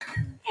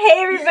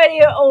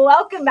everybody.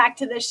 Welcome back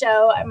to the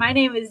show. My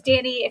name is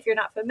Danny. If you're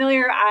not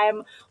familiar,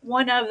 I'm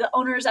one of the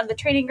owners of the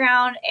Training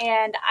Ground,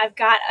 and I've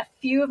got a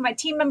few of my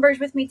team members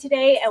with me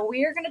today, and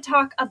we are going to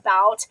talk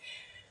about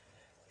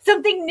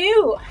something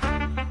new.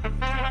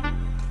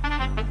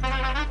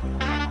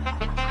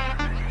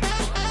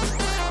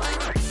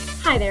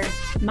 Hi there.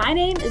 My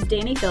name is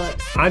Danny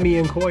Phillips. I'm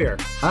Ian Coyer.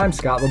 I'm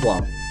Scott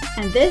LeBlanc.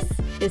 And this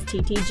is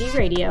TTG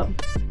Radio.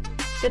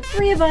 The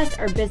three of us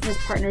are business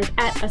partners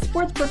at a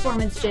sports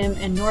performance gym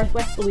in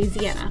Northwest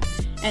Louisiana,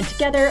 and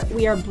together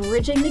we are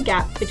bridging the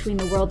gap between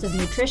the worlds of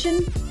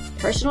nutrition,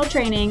 personal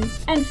training,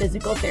 and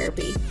physical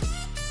therapy.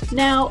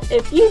 Now,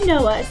 if you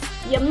know us,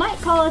 you might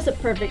call us a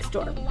perfect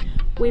storm.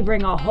 We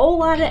bring a whole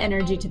lot of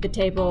energy to the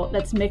table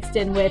that's mixed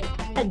in with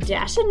a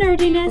dash of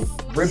nerdiness,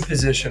 Rib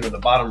position of the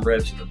bottom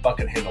ribs and the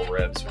bucket handle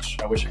ribs, which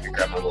I wish I could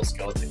grab my little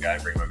skeleton guy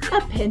and bring him over here.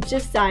 a pinch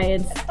of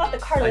science, Like the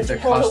the cartilage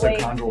pulled away,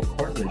 costochondral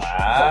cartilage.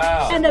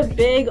 Wow. and a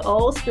big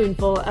old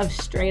spoonful of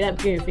straight up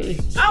goofy.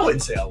 I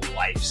wouldn't say a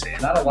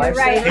lifesaver. Not a You're lifesaver.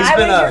 right. He's I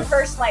been was a- your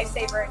first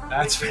lifesaver.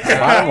 That's The fair.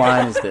 bottom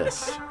line is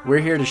this. We're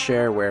here to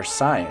share where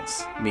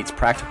science meets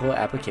practical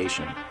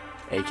application,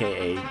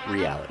 aka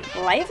reality.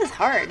 Life is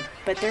hard,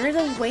 but there is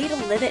a way to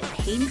live it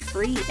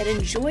pain-free and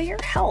enjoy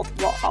your health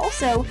while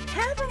also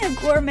having a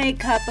gourmet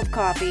cup of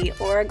coffee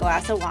or a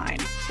glass of wine.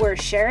 We're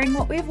sharing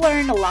what we've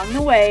learned along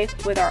the way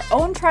with our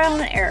own trial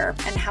and error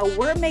and how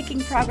we're making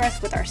progress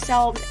with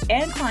ourselves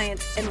and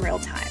clients in real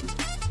time.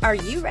 Are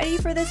you ready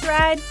for this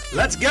ride?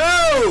 Let's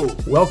go!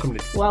 Welcome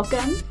to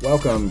Welcome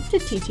Welcome. to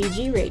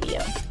TTG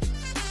Radio.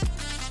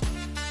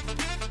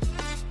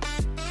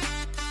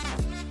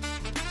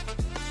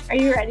 Are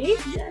you ready?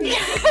 Ready.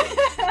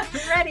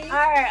 All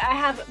right, I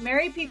have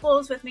Mary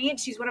Peoples with me, and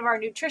she's one of our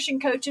nutrition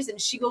coaches, and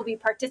she will be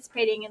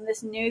participating in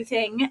this new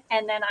thing.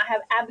 And then I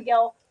have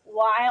Abigail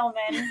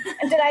Weilman.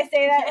 Did I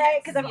say that right?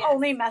 Because I've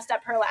only messed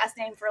up her last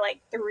name for like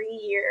 3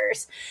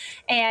 years.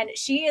 And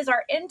she is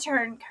our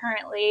intern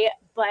currently,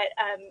 but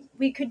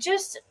we could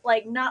just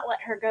like not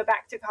let her go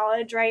back to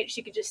college, right?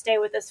 She could just stay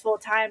with us full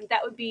time.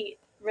 That would be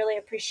really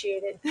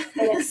appreciated.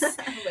 Yes.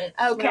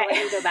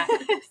 Okay. Go back.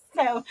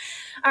 So,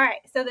 all right.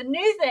 So the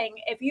new thing,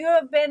 if you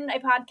have been a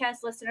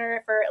podcast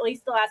listener for at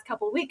least the last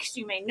couple of weeks,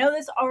 you may know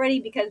this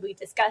already because we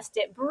discussed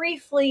it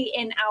briefly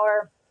in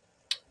our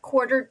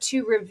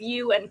Q2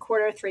 review and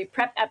Q3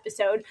 prep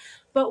episode.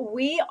 But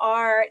we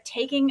are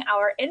taking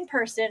our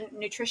in-person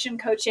nutrition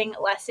coaching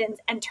lessons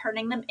and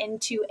turning them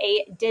into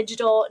a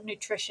digital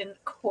nutrition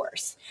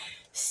course.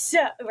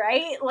 So,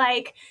 right?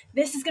 Like,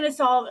 this is going to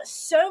solve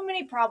so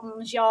many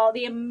problems, y'all.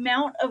 The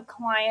amount of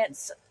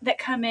clients that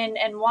come in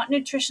and want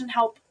nutrition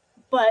help,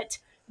 but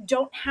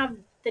don't have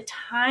the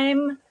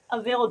time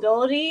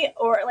availability,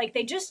 or like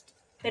they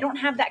don't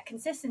have that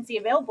consistency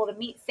available to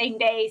meet same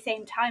day,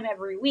 same time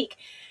every week.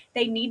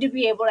 They need to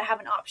be able to have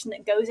an option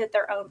that goes at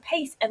their own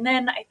pace. And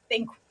then I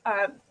think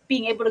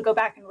being able to go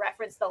back and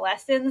reference the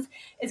lessons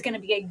is going to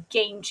be a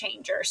game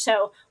changer.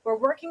 So we're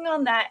working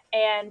on that,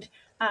 and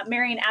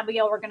Mary and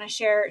Abigail were going to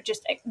share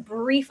just a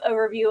brief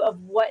overview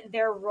of what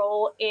their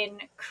role in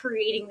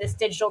creating this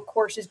digital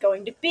course is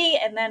going to be.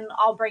 And then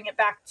I'll bring it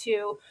back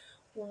to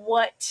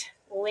what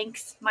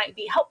links might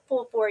be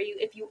helpful for you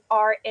if you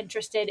are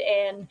interested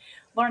in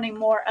learning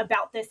more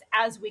about this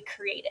as we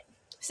create it.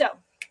 So,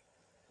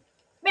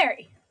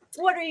 Mary,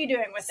 what are you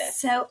doing with this?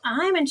 So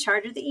I'm in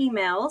charge of the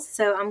emails,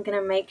 so I'm going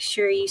to make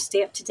sure you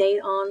stay up to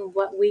date on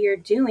what we are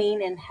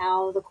doing and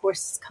how the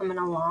course is coming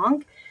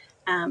along.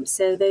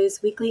 So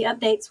those weekly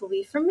updates will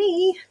be from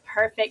me.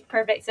 Perfect.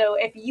 So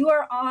if you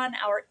are on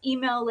our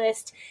email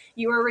list,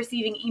 you are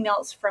receiving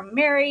emails from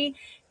Mary.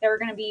 There are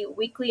going to be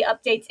weekly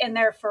updates in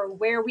there for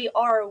where we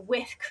are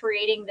with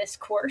creating this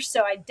course.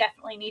 So I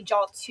definitely need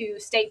y'all to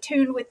stay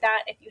tuned with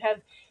that. If you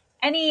have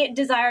any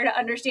desire to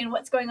understand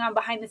what's going on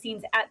behind the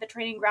scenes at the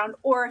Training Ground,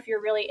 or if you're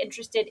really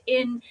interested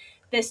in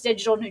this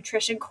digital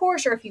nutrition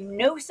course, or if you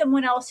know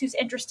someone else who's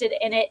interested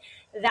in it,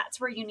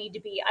 that's where you need to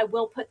be. I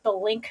will put the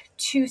link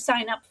to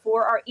sign up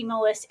for our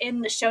email list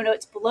in the show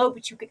notes below,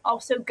 but you can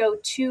also go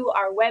to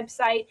our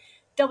website,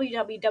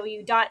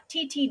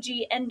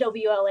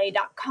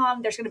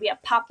 www.ttgnwla.com. There's going to be a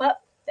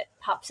pop-up that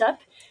pops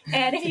up,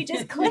 and if you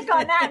just click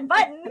on that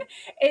button,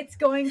 it's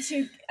going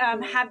to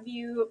have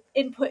you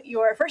input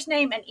your first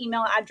name and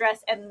email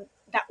address, and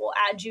that will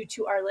add you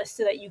to our list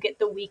so that you get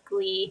the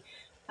weekly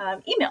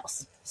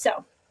emails.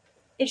 So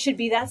it should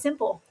be that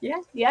simple.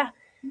 Yeah.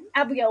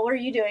 Abigail, what are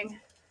you doing?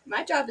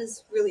 My job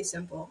is really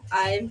simple.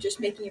 I'm just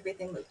making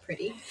everything look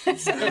pretty. So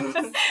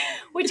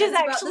Which is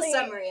that's actually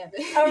about the summary of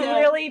it.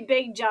 a really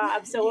big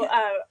job. So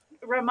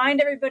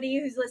remind everybody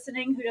who's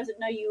listening who doesn't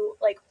know you,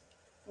 like,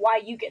 why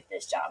you get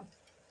this job.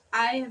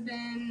 I have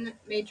been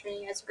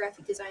majoring as a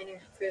graphic designer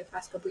for the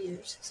past couple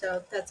years,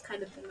 so that's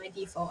kind of been my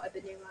default. I've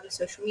been doing a lot of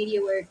social media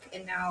work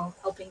and now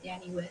helping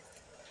Danny with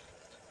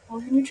all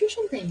her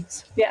nutrition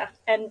things. Yeah,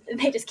 and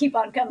they just keep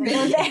on coming.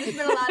 Don't they? There's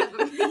been a lot of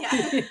them.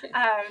 Yeah.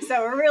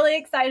 So we're really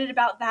excited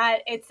about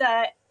that. It's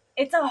a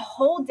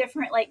whole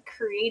different, like,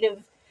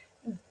 creative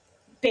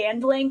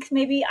band length,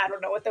 maybe, I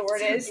don't know what the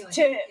word is,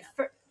 Something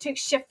like to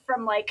shift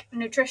from like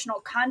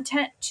nutritional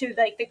content to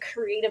like the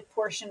creative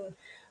portion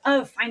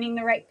of finding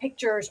the right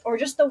pictures or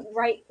just the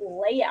right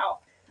layout.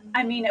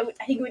 I mean,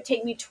 I think it would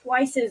take me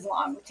twice as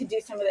long to do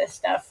some of this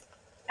stuff,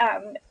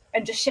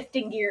 and just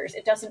shifting gears.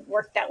 It doesn't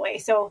work that way.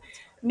 So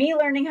me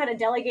learning how to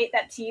delegate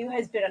that to you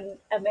has been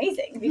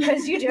amazing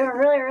because you do it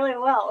really, really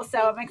well. So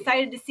I'm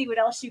excited to see what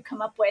else you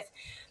come up with.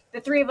 The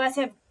three of us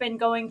have been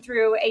going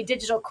through a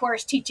digital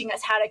course teaching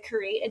us how to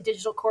create a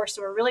digital course.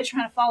 So we're really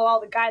trying to follow all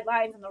the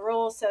guidelines and the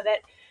rules so that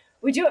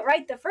we do it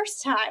right the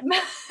first time.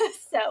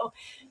 So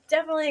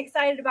definitely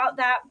excited about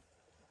that.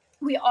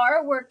 We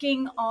are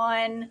working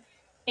on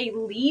a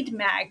lead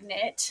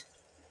magnet,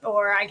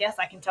 or I guess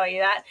I can tell you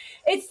that.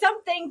 It's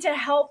something to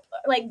help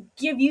like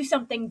give you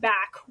something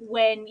back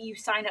when you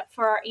sign up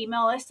for our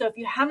email list. So if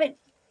you haven't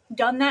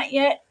done that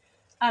yet,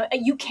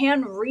 you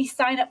can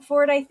re-sign up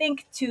for it, I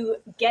think, to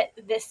get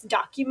this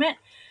document.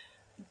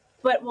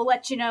 But we'll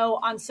let you know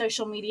on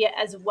social media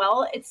as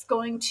well. We're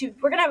going to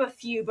have a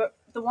few, but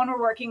the one we're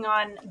working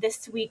on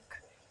this week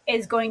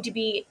is going to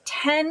be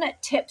 10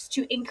 tips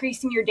to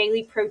increasing your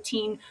daily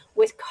protein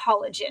with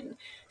collagen.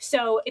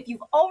 So if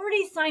you've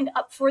already signed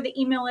up for the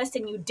email list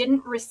and you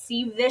didn't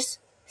receive this,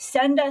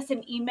 send us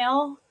an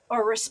email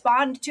or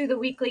respond to the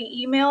weekly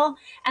email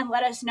and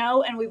let us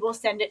know, and we will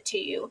send it to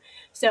you.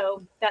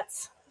 So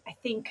that's, I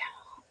think,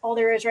 all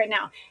there is right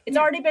now. It's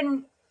already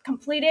been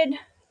completed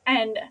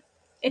and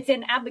it's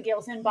in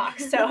Abigail's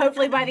inbox. So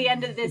hopefully by the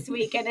end of this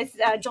week, and it's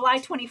July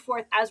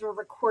 24th as we're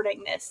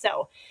recording this.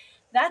 So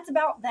that's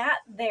about that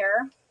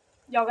there.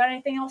 Y'all got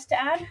anything else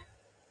to add?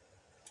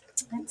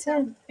 That's it.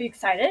 Are you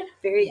excited?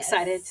 Very Yes.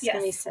 excited. It's Yes.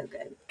 going to be so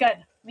good.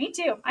 Good. Me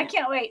too. I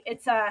can't wait.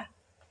 It's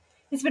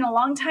been a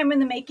long time in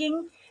the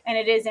making, and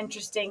it is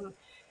interesting.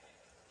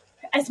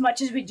 As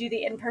much as we do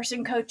the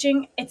in-person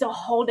coaching, it's a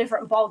whole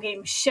different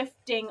ballgame,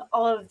 shifting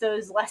all of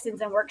those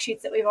lessons and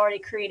worksheets that we've already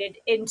created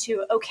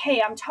into,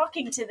 okay, I'm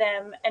talking to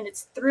them and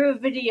it's through a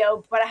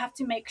video, but I have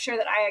to make sure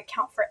that I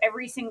account for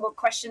every single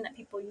question that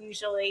people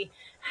usually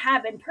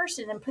have in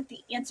person and put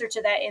the answer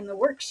to that in the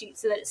worksheet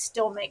so that it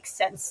still makes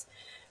sense.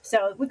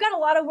 So we've got a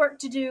lot of work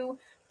to do,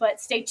 but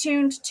stay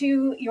tuned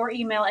to your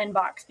email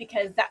inbox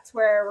because that's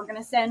where we're going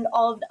to send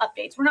all of the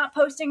updates. We're not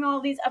posting all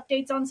of these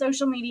updates on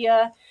social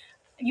media.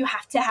 You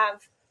have to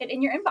have it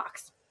in your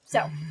inbox.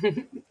 So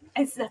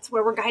that's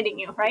where we're guiding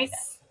you, right?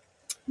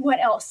 What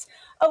else?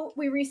 Oh,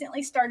 we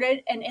recently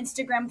started an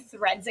Instagram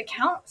Threads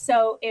account.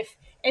 So if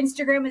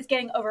Instagram is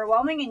getting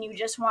overwhelming and you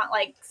just want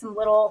like some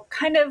little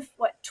kind of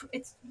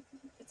it's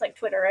like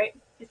Twitter, right?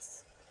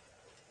 It's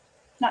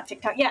not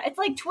TikTok. Yeah, it's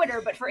like Twitter,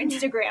 but for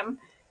Instagram.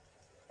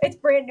 It's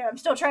brand new. I'm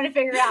still trying to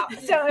figure it out.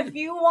 So if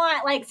you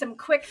want like some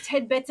quick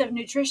tidbits of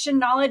nutrition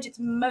knowledge, it's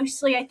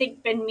mostly, I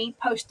think, been me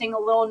posting a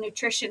little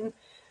nutrition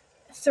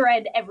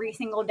thread every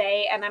single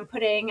day, and I'm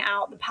putting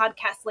out the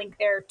podcast link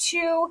there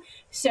too.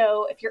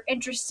 So if you're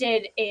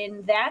interested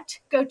in that,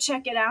 go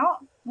check it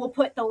out. We'll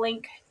put the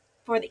link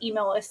for the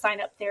email list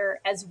sign up there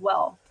as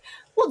well.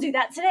 We'll do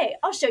that today.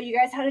 I'll show you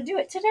guys how to do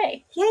it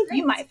today. Yeah,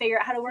 you might figure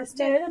out how to work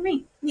better than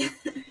me.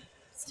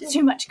 It's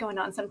too much going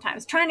on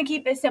sometimes. Trying to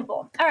keep it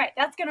simple. All right,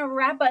 that's going to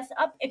wrap us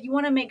up. If you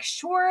want to make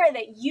sure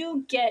that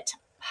you get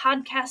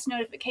podcast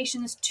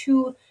notifications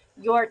to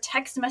your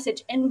text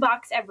message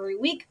inbox every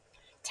week,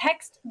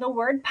 text the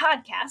word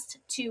podcast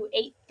to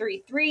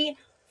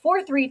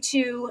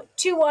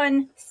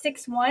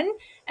 833-432-2161,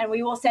 and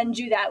we will send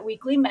you that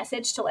weekly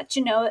message to let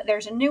you know that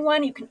there's a new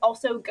one. You can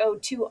also go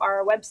to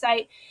our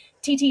website,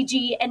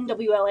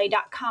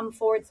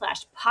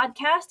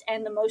 ttgnwla.com/podcast,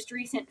 and the most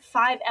recent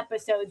 5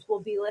 episodes will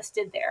be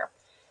listed there.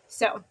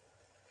 So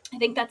I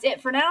think that's it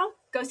for now.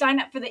 Go sign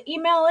up for the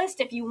email list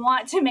if you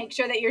want to make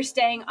sure that you're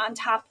staying on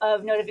top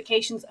of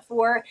notifications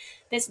for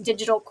this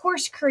digital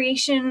course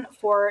creation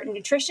for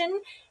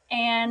nutrition.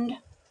 And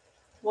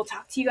we'll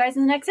talk to you guys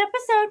in the next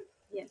episode.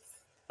 Yes.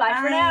 Bye.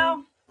 For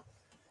now.